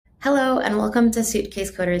Hello, and welcome to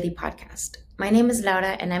Suitcase Coder, the podcast. My name is Laura,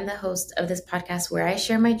 and I'm the host of this podcast where I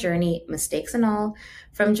share my journey, mistakes and all,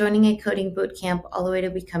 from joining a coding bootcamp all the way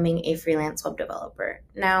to becoming a freelance web developer.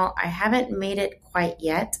 Now, I haven't made it quite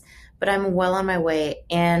yet, but I'm well on my way,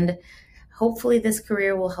 and hopefully this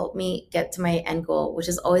career will help me get to my end goal, which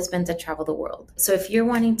has always been to travel the world. So if you're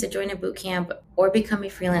wanting to join a bootcamp or become a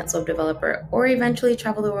freelance web developer or eventually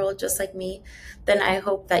travel the world just like me, then I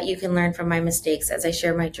hope that you can learn from my mistakes as I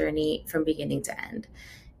share my journey from beginning to end.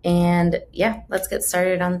 And yeah, let's get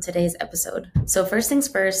started on today's episode. So first things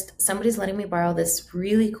first, somebody's letting me borrow this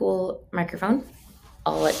really cool microphone.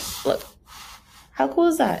 Look. How cool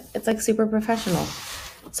is that? It's like super professional.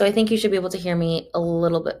 So I think you should be able to hear me a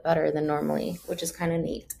little bit better than normally, which is kind of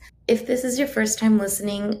neat. If this is your first time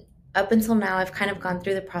listening, up until now, I've kind of gone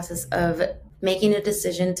through the process of making a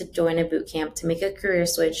decision to join a bootcamp, to make a career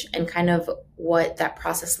switch, and kind of what that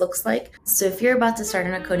process looks like. So if you're about to start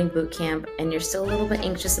on a coding bootcamp and you're still a little bit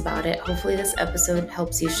anxious about it, hopefully this episode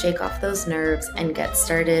helps you shake off those nerves and get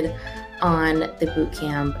started on the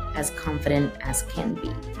bootcamp as confident as can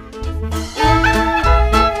be.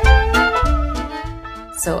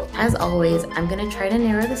 So as always, I'm going to try to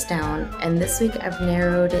narrow this down, and this week I've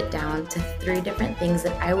narrowed it down to 3 different things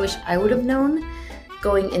that I wish I would have known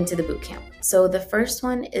going into the bootcamp. So the first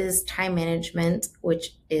one is time management,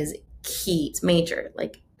 which is key. It's major,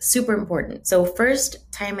 like super important. So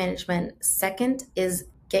first, time management. Second is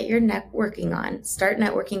get your networking on. Start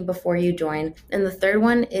networking before you join. And the third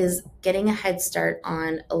one is getting a head start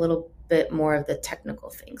on a little bit more of the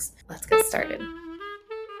technical things. Let's get started.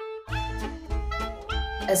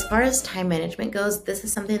 As far as time management goes, this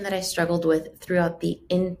is something that I struggled with throughout the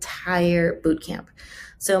entire bootcamp.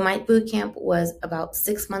 So my bootcamp was about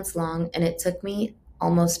 6 months long, and it took me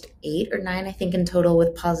almost 8 or 9, I think, in total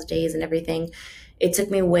with pause days and everything. It took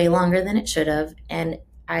me way longer than it should have, and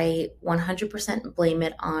I 100% blame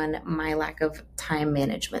it on my lack of time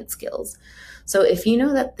management skills. So if you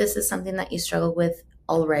know that this is something that you struggle with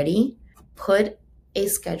already, put a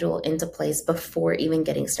schedule into place before even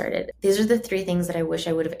getting started. These are the 3 things that I wish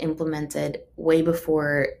I would have implemented way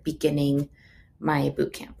before beginning my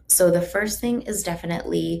bootcamp. So the first thing is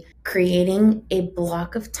definitely creating a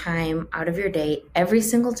block of time out of your day every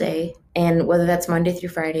single day, and whether that's Monday through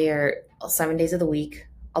Friday or 7 days of the week,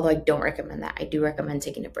 although I don't recommend that. I do recommend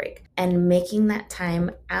taking a break and making that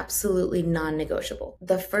time absolutely non-negotiable.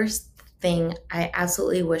 The first thing I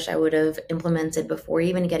absolutely wish I would have implemented before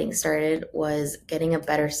even getting started was getting a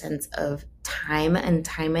better sense of time and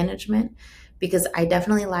time management, because I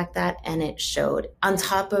definitely lacked that and it showed. On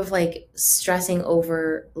top of like stressing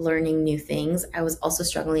over learning new things, I was also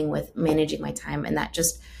struggling with managing my time, and that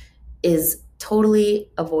just is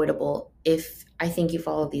totally avoidable if I think you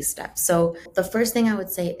follow these steps. So the first thing I would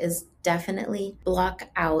say is definitely block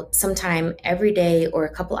out some time every day or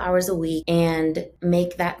a couple hours a week and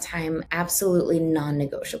make that time absolutely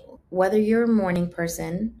non-negotiable. Whether you're a morning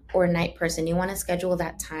person or a night person, you want to schedule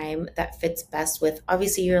that time that fits best with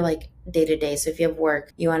obviously your like day to day. So if you have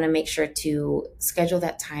work, you want to make sure to schedule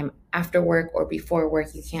that time after work or before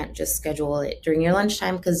work. You can't just schedule it during your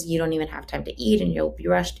lunchtime because you don't even have time to eat and you'll be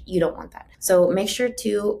rushed. You don't want that. So make sure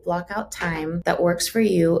to block out time that works for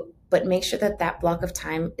you, but make sure that that block of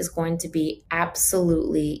time is going to be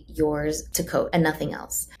absolutely yours to code and nothing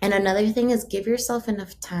else. And another thing is give yourself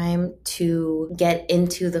enough time to get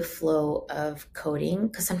into the flow of coding,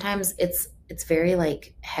 because sometimes it's very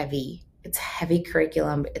like heavy. It's heavy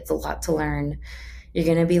curriculum. It's a lot to learn. You're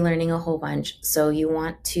going to be learning a whole bunch. So you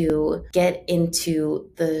want to get into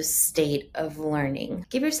the state of learning.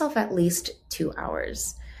 Give yourself at least 2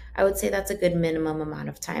 hours. I would say that's a good minimum amount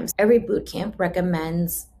of time. Every bootcamp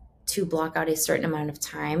recommends to block out a certain amount of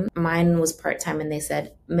time. Mine was part-time and they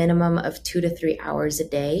said minimum of 2 to 3 hours a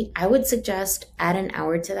day. I would suggest add an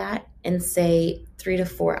hour to that and say 3 to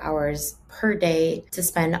 4 hours per day to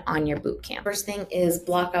spend on your bootcamp. First thing is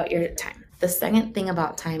block out your time. The second thing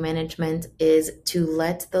about time management is to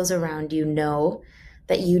let those around you know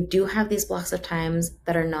that you do have these blocks of times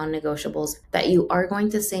that are non-negotiables, that you are going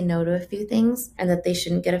to say no to a few things, and that they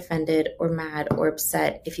shouldn't get offended or mad or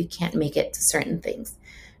upset if you can't make it to certain things.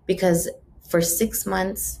 Because for 6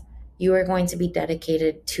 months, you are going to be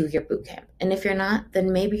dedicated to your bootcamp. And if you're not,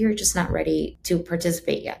 then maybe you're just not ready to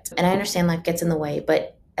participate yet. And I understand life gets in the way,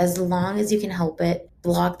 but as long as you can help it,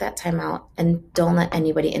 block that time out and don't let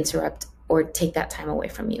anybody interrupt or take that time away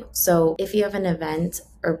from you. So if you have an event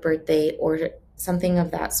or birthday or something of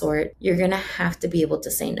that sort, you're going to have to be able to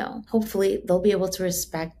say no. Hopefully, they'll be able to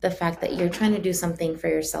respect the fact that you're trying to do something for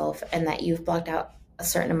yourself and that you've blocked out a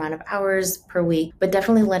certain amount of hours per week, but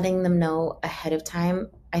definitely letting them know ahead of time,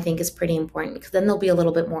 I think, is pretty important, because then they'll be a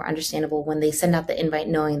little bit more understandable when they send out the invite,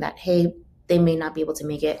 knowing that, hey, they may not be able to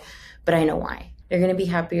make it, but I know why. They're going to be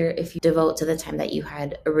happier if you devote to the time that you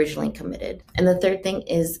had originally committed. And the third thing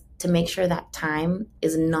is to make sure that time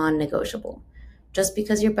is non-negotiable. Just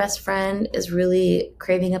because your best friend is really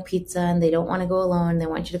craving a pizza and they don't want to go alone, they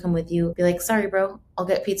want you to come with you, be like, sorry, bro, I'll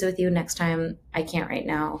get pizza with you next time. I can't right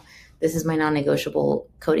now. This is my non-negotiable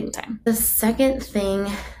coding time. The second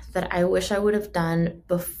thing that I wish I would have done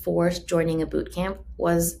before joining a boot camp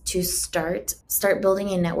was to start building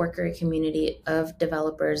a network or a community of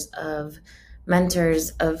developers, of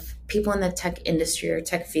mentors, of people in the tech industry or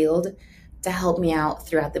tech field to help me out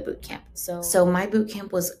throughout the boot camp. So my boot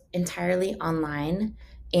camp was entirely online,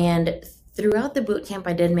 and throughout the boot camp,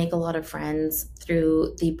 I did make a lot of friends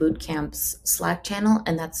through the boot camp's Slack channel,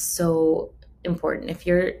 and that's so important. If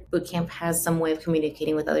your boot camp has some way of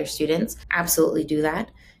communicating with other students, absolutely do that.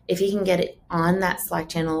 If you can get it on that Slack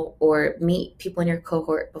channel or meet people in your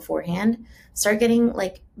cohort beforehand, start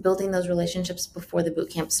building those relationships before the boot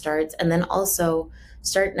camp starts, and then also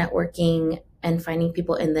start networking and finding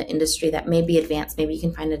people in the industry that may be advanced. Maybe you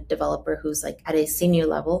can find a developer who's like at a senior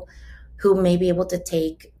level who may be able to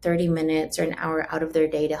take 30 minutes or an hour out of their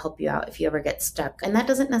day to help you out if you ever get stuck. And that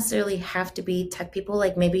doesn't necessarily have to be tech people.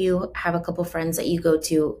 Like maybe you have a couple friends that you go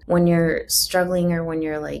to when you're struggling or when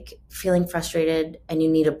you're like feeling frustrated and you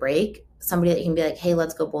need a break. Somebody that you can be like, hey,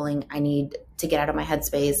 let's go bowling. I need to get out of my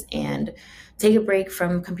headspace and take a break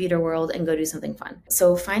from computer world and go do something fun.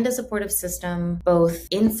 So find a supportive system both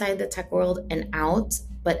inside the tech world and out,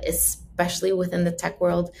 but especially within the tech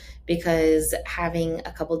world, because having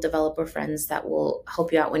a couple developer friends that will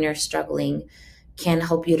help you out when you're struggling can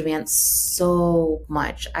help you advance so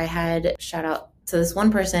much. I had shout out to this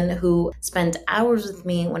one person who spent hours with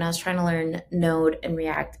me when I was trying to learn Node and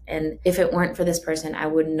React. And if it weren't for this person, I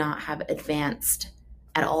would not have advanced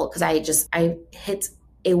at all, because I hit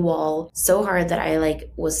a wall so hard that I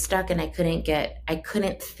was stuck and I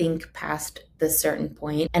couldn't think past this certain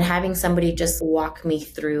point. And having somebody just walk me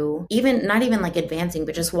through, not even advancing,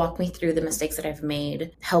 but just walk me through the mistakes that I've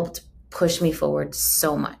made, helped push me forward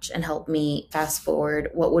so much and helped me fast forward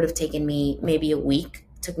what would have taken me maybe a week,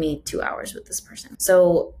 took me 2 hours with this person.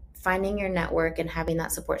 So finding your network and having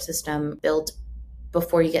that support system built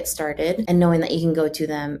before you get started, and knowing that you can go to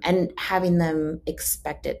them and having them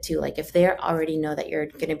expect it too. Like if they already know that you're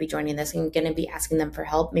going to be joining this and going to be asking them for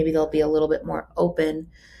help, maybe they'll be a little bit more open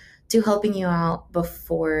to helping you out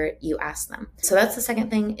before you ask them. So that's the second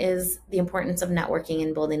thing, is the importance of networking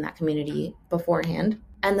and building that community beforehand.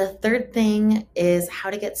 And the third thing is how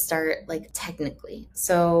to get started technically.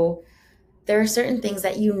 So there are certain things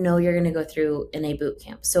that you're going to go through in a boot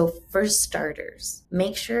camp. So for starters,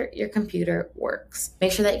 make sure your computer works.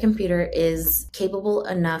 Make sure that your computer is capable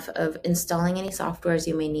enough of installing any softwares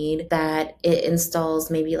you may need, that it installs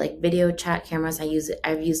maybe video chat cameras.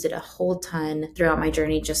 I've used it a whole ton throughout my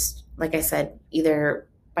journey, just like I said, either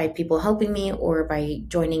by people helping me or by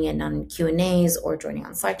joining in on Q&As or joining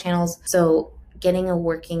on Slack channels. So getting a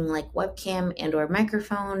working webcam and or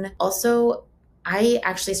microphone. Also, I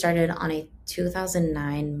actually started on a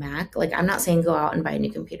 2009 Mac. I'm not saying go out and buy a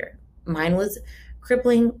new computer. Mine was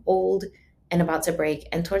crippling, old, and about to break.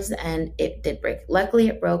 And towards the end, it did break. Luckily,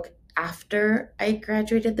 it broke after I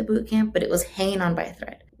graduated the boot camp, but it was hanging on by a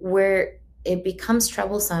thread. Where it becomes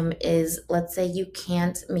troublesome is, let's say you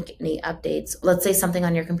can't make any updates. Let's say something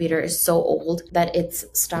on your computer is so old that it's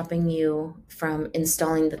stopping you from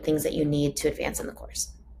installing the things that you need to advance in the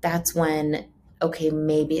course. That's when, okay,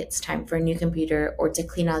 maybe it's time for a new computer or to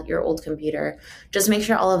clean out your old computer. Just make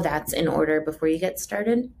sure all of that's in order before you get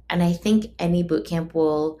started. And I think any bootcamp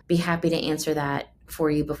will be happy to answer that for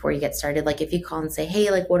you before you get started. If you call and say, hey,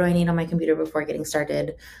 what do I need on my computer before getting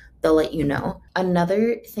started? They'll let you know.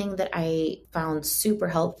 Another thing that I found super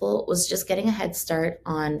helpful was just getting a head start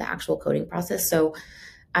on the actual coding process. So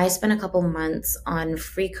I spent a couple months on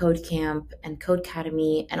Free Code Camp and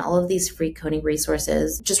Codecademy and all of these free coding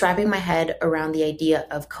resources, just wrapping my head around the idea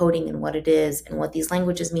of coding and what it is and what these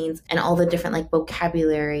languages means and all the different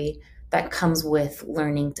vocabulary that comes with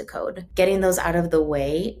learning to code. Getting those out of the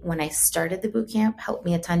way when I started the bootcamp helped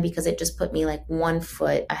me a ton, because it just put me 1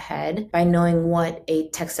 foot ahead by knowing what a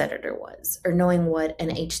text editor was, or knowing what an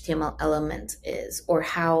HTML element is, or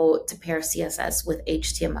how to pair CSS with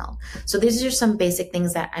HTML. So these are some basic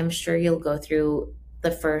things that I'm sure you'll go through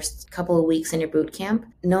the first couple of weeks in your boot camp,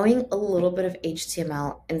 knowing a little bit of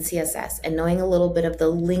HTML and CSS and knowing a little bit of the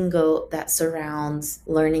lingo that surrounds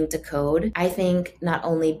learning to code, I think not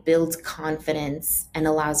only builds confidence and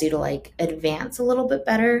allows you to like advance a little bit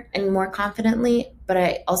better and more confidently, but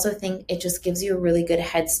I also think it just gives you a really good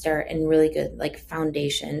head start and really good like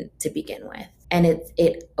foundation to begin with. And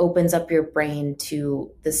it opens up your brain to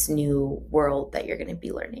this new world that you're going to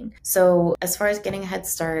be learning. So as far as getting a head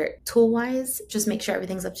start tool-wise, just make sure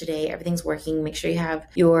everything's up to date, everything's working. Make sure you have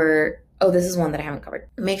your this is one that I haven't covered.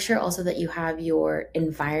 Make sure also that you have your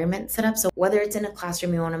environment set up. So whether it's in a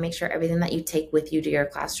classroom, you want to make sure everything that you take with you to your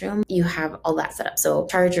classroom, you have all that set up. So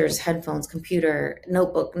chargers, headphones, computer,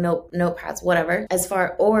 notebook, notepads, whatever.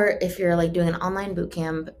 Or if you're like doing an online boot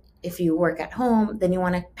camp, if you work at home, then you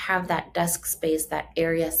want to have that desk space, that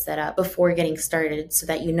area set up before getting started so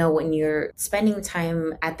that you know when you're spending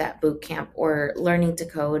time at that boot camp or learning to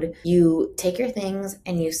code, you take your things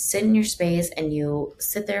and you sit in your space and you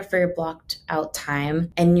sit there for your blocked out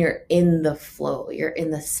time and you're in the flow, you're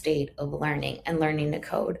in the state of learning and learning to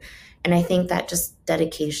code. And I think that just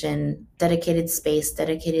dedication, dedicated space,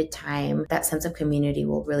 dedicated time, that sense of community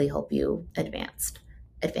will really help you advance.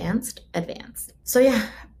 So yeah.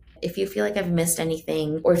 If you feel like I've missed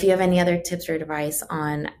anything, or if you have any other tips or advice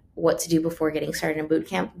on what to do before getting started in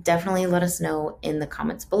bootcamp, definitely let us know in the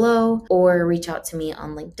comments below, or reach out to me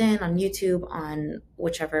on LinkedIn, on YouTube, on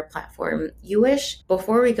whichever platform you wish.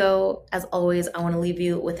 Before we go, as always, I want to leave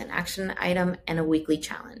you with an action item and a weekly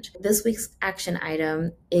challenge. This week's action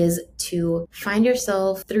item is to find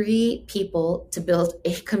yourself 3 people to build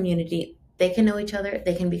a community. They can know each other,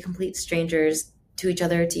 they can be complete strangers to each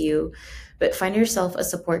other, to you, but find yourself a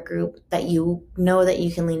support group that you know that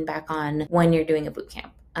you can lean back on when you're doing a boot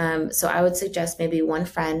camp. So I would suggest maybe one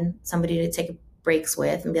friend, somebody to take breaks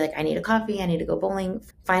with and be like, I need a coffee, I need to go bowling.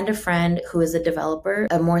 Find a friend who is a developer,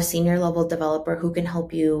 a more senior level developer who can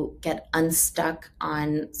help you get unstuck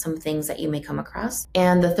on some things that you may come across.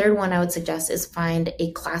 And the third one I would suggest is find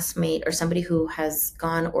a classmate or somebody who has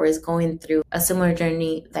gone or is going through a similar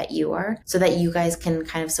journey that you are, so that you guys can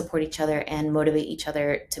kind of support each other and motivate each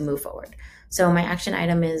other to move forward. So my action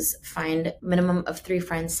item is find minimum of 3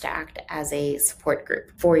 friends to act as a support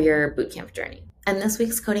group for your bootcamp journey. And this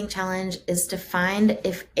week's coding challenge is to find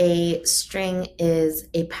if a string is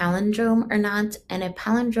a palindrome or not. And a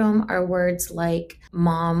palindrome are words like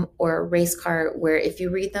mom or race car, where if you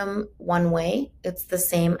read them one way, it's the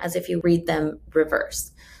same as if you read them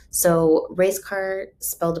reverse. So race car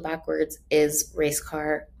spelled backwards is race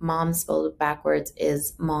car. Mom spelled backwards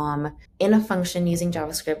is mom. In a function using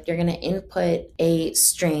JavaScript, you're going to input a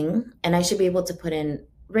string, and I should be able to put in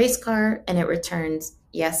race car and it returns,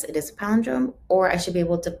 yes, it is a palindrome. Or I should be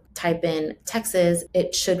able to type in Texas,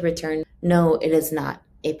 it should return, no, it is not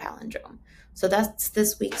a palindrome. So that's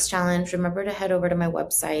this week's challenge. Remember to head over to my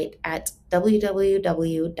website at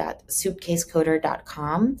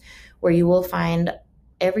www.suitcasecoder.com, where you will find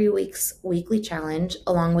every week's weekly challenge,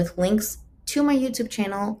 along with links to my YouTube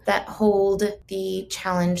channel that hold the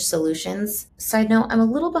challenge solutions. Side note, I'm a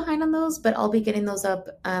little behind on those, but I'll be getting those up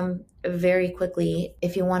very quickly.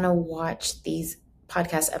 If you want to watch these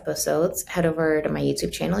podcast episodes, head over to my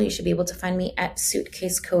YouTube channel. You should be able to find me at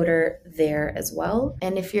Suitcase Coder there as well.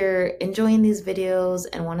 And if you're enjoying these videos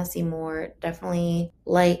and want to see more, definitely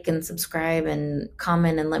like and subscribe and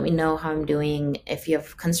comment and let me know how I'm doing. If you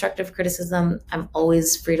have constructive criticism, I'm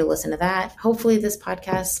always free to listen to that. Hopefully this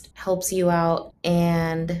podcast helps you out.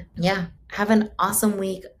 And yeah, have an awesome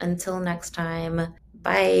week. Until next time.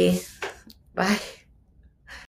 Bye. Bye.